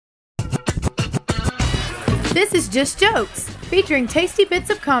This is Just Jokes, featuring tasty bits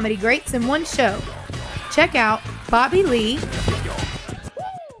of comedy greats in one show. Check out Bobby Lee,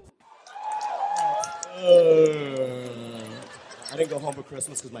 I didn't go home for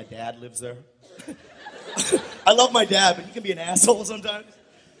Christmas because my dad lives there. I love my dad, but he can be an asshole sometimes.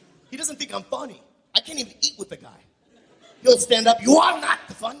 He doesn't think I'm funny. I can't even eat with the guy. He'll stand up, "You are not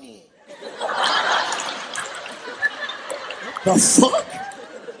funny." The fuck?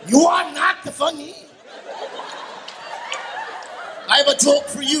 You are not funny. I have a joke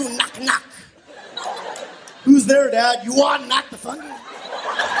for you, knock knock. Who's there, Dad? You are not funny.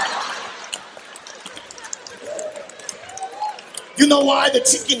 You know why the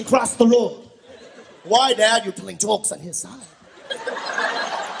chicken crossed the road? Why, Dad? You're telling jokes on his side.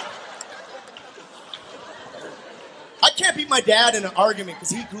 I can't beat my dad in an argument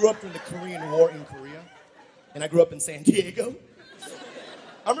because he grew up during the Korean War in Korea, and I grew up in San Diego.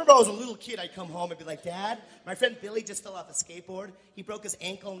 I remember I was a little kid, I'd come home and be like, "Dad, my friend Billy just fell off a skateboard. He broke his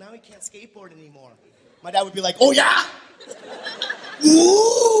ankle, now he can't skateboard anymore." My dad would be like, "Oh yeah?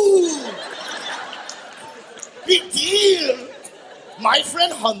 Ooh! Big deal. My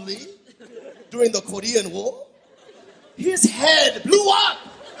friend Hunley, during the Korean War, his head blew up.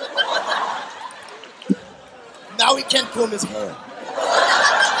 Now he can't comb his hair."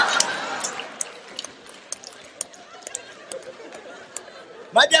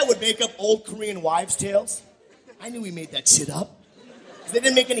 My dad would make up old Korean wives' tales. I knew he made that shit up, because they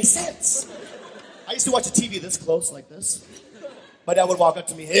didn't make any sense. I used to watch the TV this close, like this. My dad would walk up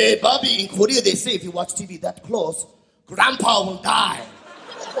to me, "Hey, Bobby, in Korea they say if you watch TV that close, Grandpa will die."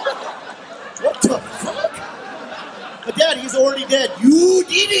 What the fuck? But Dad, he's already dead. You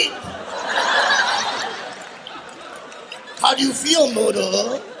did it. How do you feel,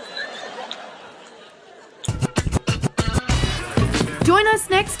 mother? Join us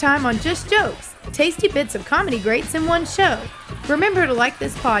next time on Just Jokes, tasty bits of comedy greats in one show. Remember to like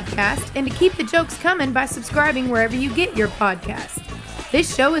this podcast and to keep the jokes coming by subscribing wherever you get your podcast.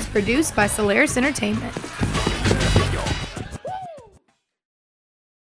 This show is produced by Solaris Entertainment.